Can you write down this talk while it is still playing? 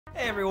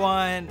Hey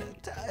everyone,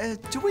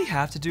 do we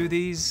have to do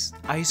these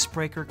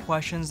icebreaker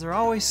questions? They're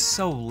always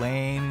so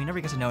lame, you never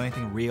get to know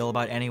anything real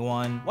about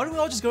anyone. Why don't we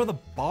all just go to the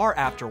bar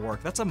after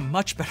work? That's a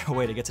much better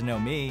way to get to know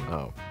me.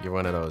 Oh, you're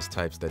one of those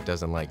types that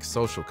doesn't like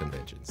social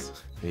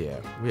conventions. Yeah,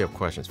 we have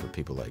questions for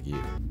people like you.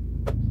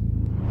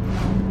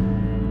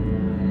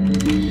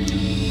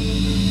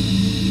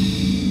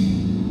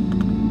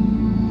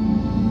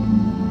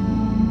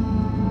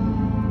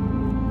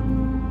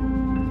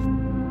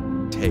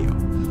 Tao,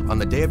 on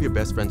the day of your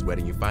best friend's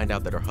wedding, you find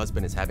out that her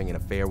husband is having an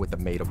affair with the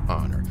maid of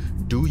honor.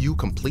 Do you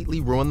completely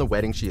ruin the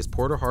wedding she has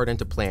poured her heart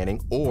into planning,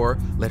 or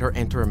let her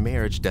enter a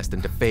marriage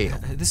destined to fail?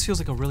 This feels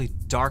like a really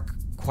dark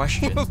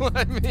question.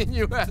 I mean,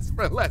 you asked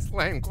for less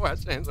lame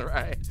questions,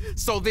 right?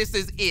 So this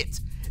is it.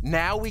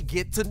 Now we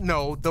get to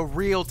know the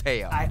real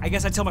Tao. I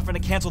guess I'd tell my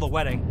friend to cancel the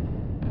wedding.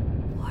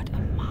 What a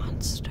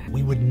monster.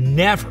 We would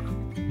never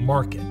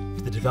market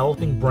to the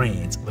developing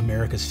brains of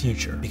America's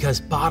future because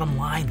bottom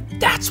line,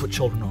 that's what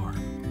children are.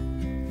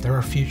 They're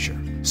our future.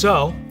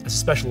 So, as a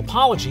special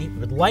apology, we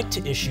would like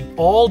to issue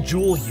all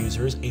Juul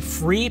users a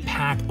free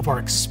pack of our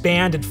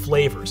expanded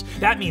flavors.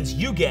 That means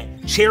you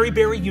get Cherry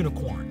Berry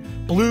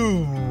Unicorn,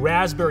 Blue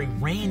Raspberry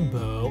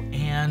Rainbow,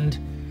 and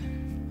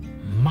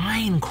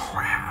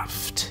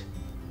Minecraft.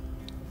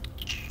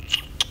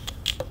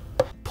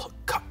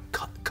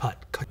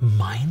 Cut.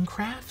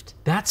 Minecraft?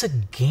 That's a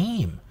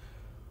game.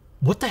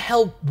 What the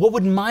hell, what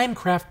would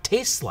Minecraft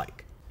taste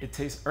like? It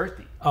tastes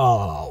earthy.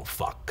 Oh,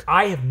 fuck.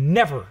 I have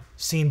never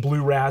seen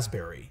Blue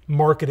Raspberry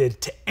marketed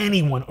to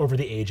anyone over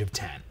the age of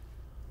 10.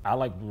 I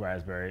like Blue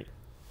Raspberry.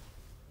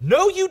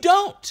 No, you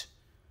don't.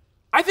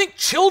 I think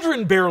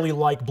children barely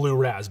like Blue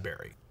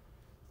Raspberry.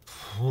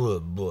 Oh,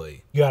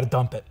 boy. You gotta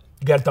dump it.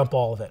 You gotta dump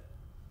all of it.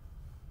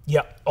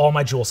 Yep, all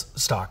my Juul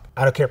stock.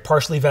 I don't care,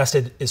 partially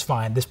vested is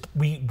fine.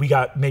 We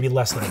got maybe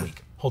less than a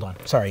week. Hold on,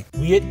 sorry.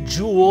 We at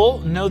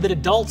Juul know that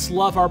adults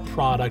love our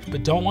product,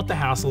 but don't want the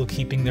hassle of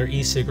keeping their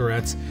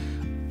e-cigarettes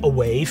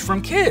away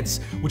from kids,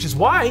 which is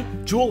why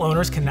Juul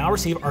owners can now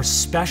receive our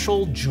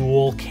special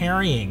Juul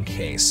carrying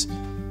case.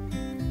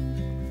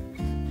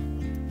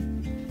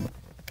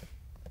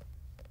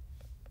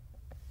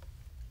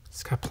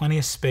 It's got plenty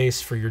of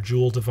space for your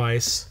Juul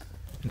device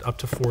and up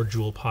to 4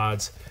 Juul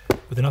pods,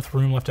 with enough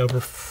room left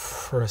over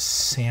for a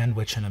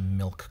sandwich and a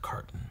milk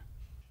carton.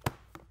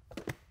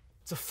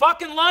 It's a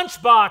fucking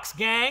lunchbox,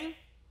 gang.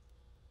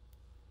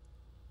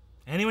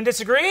 Anyone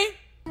disagree?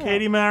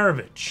 Katie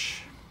Maravich,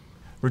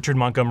 Richard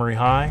Montgomery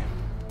High,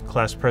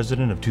 class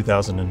president of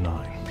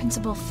 2009.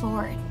 Principal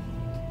Ford,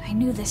 I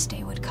knew this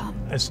day would come.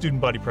 As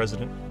student body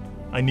president,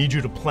 I need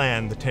you to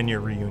plan the 10-year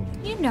reunion.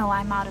 You know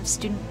I'm out of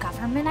student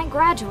government. I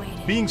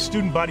graduated. Being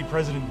student body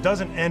president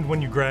doesn't end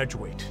when you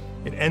graduate.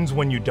 It ends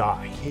when you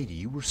die. Katie,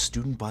 you were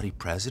student body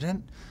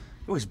president?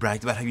 You always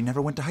bragged about how you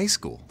never went to high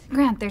school.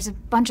 Grant, there's a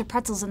bunch of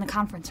pretzels in the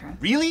conference room.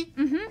 Really?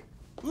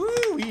 Mm-hmm.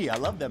 Ooh-wee, I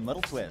love that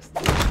muddle twist.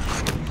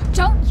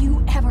 Don't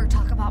you ever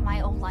talk about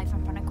my old life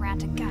in front of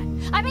Grant again.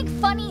 I make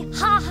funny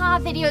ha-ha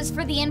videos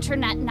for the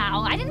internet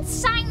now. I didn't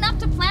sign up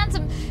to plan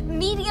some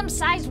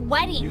medium-sized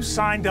wedding. You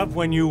signed up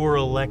when you were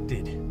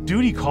elected.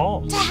 Duty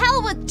called. To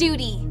hell with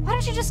duty. Why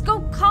don't you just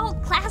go call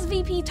class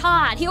VP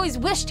Todd? He always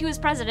wished he was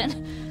president.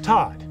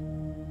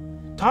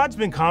 Todd's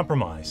been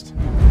compromised.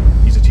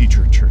 He's a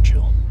teacher at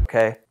Churchill.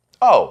 Okay.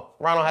 Oh,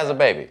 Ronald has a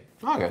baby.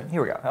 Okay,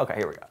 here we go. Okay,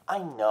 here we go. I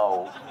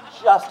know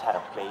you just had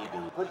a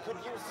baby, but could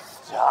you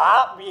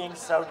stop being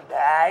so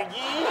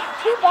naggy?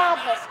 Too bad,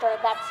 mister.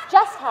 That's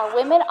just how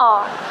women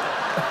are.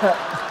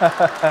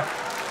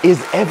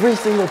 Is every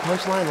single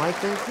punchline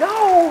like this?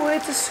 No,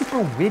 it's a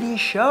super witty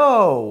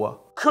show.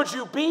 Could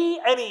you be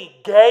any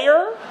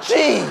gayer?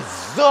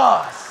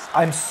 Jesus!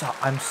 I'm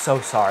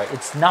so sorry.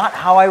 It's not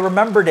how I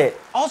remembered it.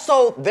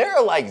 Also, there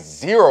are like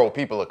 0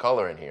 people of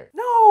color in here.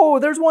 No,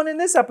 there's one in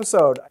this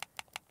episode.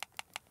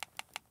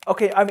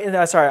 Okay, I mean,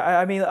 sorry.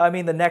 I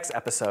mean the next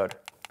episode.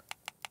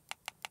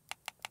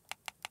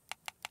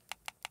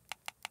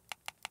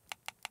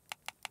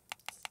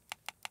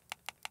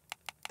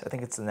 I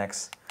think it's the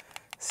next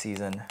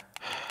season.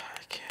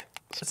 I can't.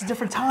 It's a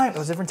different time. It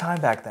was a different time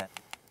back then.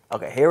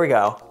 Okay, here we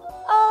go.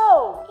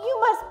 Oh, you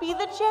must be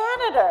the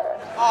janitor.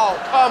 Oh,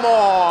 come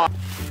on!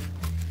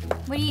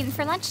 What are you eating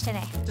for lunch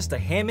today? Just a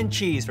ham and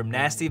cheese from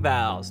Nasty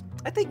Val's.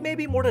 I think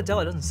maybe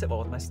mortadella doesn't sit well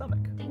with my stomach.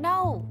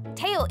 No,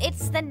 Tao,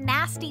 it's the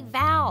Nasty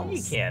Val's.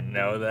 You can't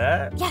know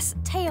that. Yes,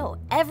 Tao,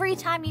 every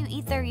time you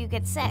eat there, you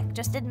get sick.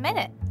 Just admit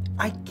it.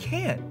 I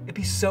can't. It'd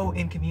be so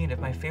inconvenient if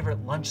my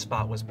favorite lunch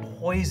spot was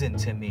poison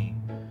to me.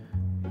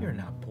 You're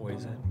not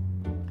poison.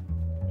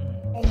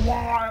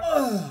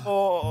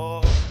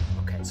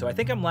 Okay, so I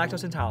think I'm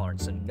lactose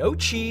intolerant, so no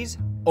cheese,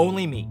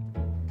 only meat.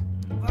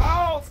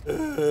 No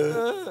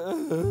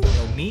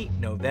meat,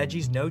 no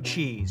veggies, no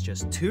cheese.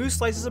 Just 2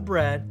 slices of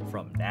bread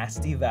from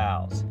Nasty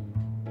Val's.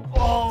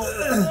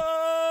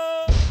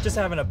 Just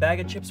having a bag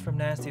of chips from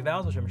Nasty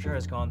Val's, which I'm sure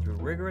has gone through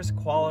rigorous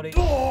quality.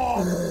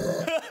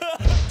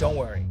 Don't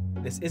worry,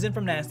 this isn't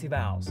from Nasty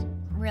Val's.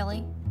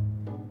 Really?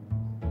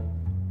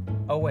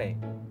 Oh wait,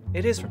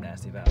 it is from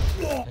Nasty Val's.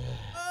 What?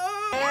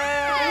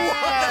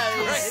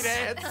 Right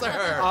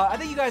answer. I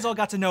think you guys all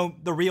got to know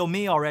the real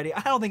me already.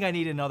 I don't think I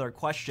need another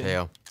question.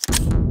 Tao,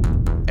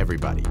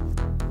 everybody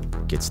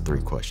gets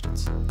 3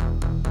 questions.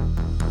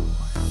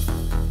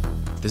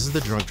 This is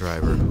the drunk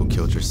driver who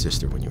killed your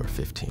sister when you were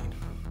 15.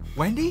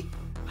 Wendy?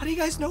 How do you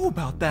guys know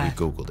about We that?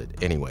 Googled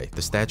it. Anyway,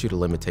 the statute of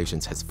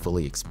limitations has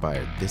fully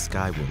expired. This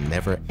guy will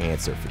never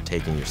answer for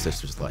taking your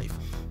sister's life.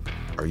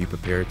 Are you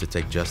prepared to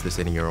take justice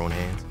into your own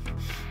hands?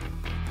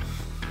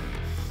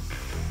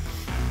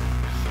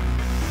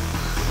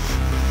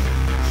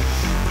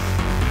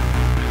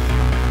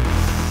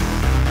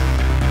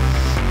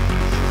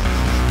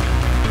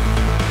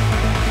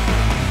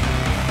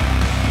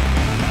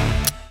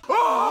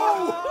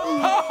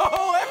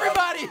 Oh,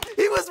 everybody!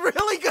 He was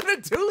really gonna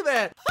do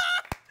that!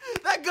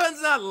 That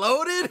gun's not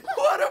loaded!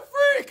 What a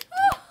freak!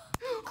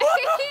 What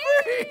a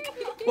freak!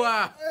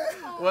 Wow.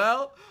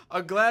 Well,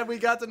 I'm glad we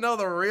got to know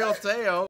the real Tao.